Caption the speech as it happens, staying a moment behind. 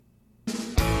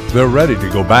they're ready to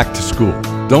go back to school.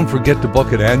 Don't forget to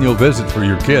book an annual visit for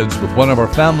your kids with one of our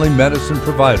family medicine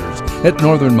providers at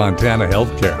Northern Montana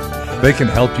Healthcare. They can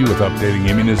help you with updating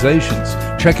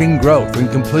immunizations, checking growth,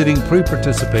 and completing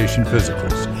pre-participation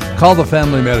physicals. Call the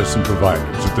family medicine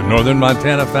providers at the Northern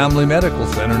Montana Family Medical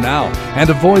Center now and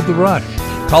avoid the rush.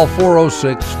 Call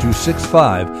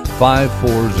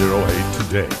 406-265-5408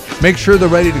 today. Make sure they're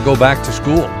ready to go back to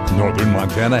school. Northern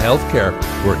Montana Healthcare,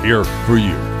 we're here for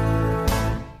you.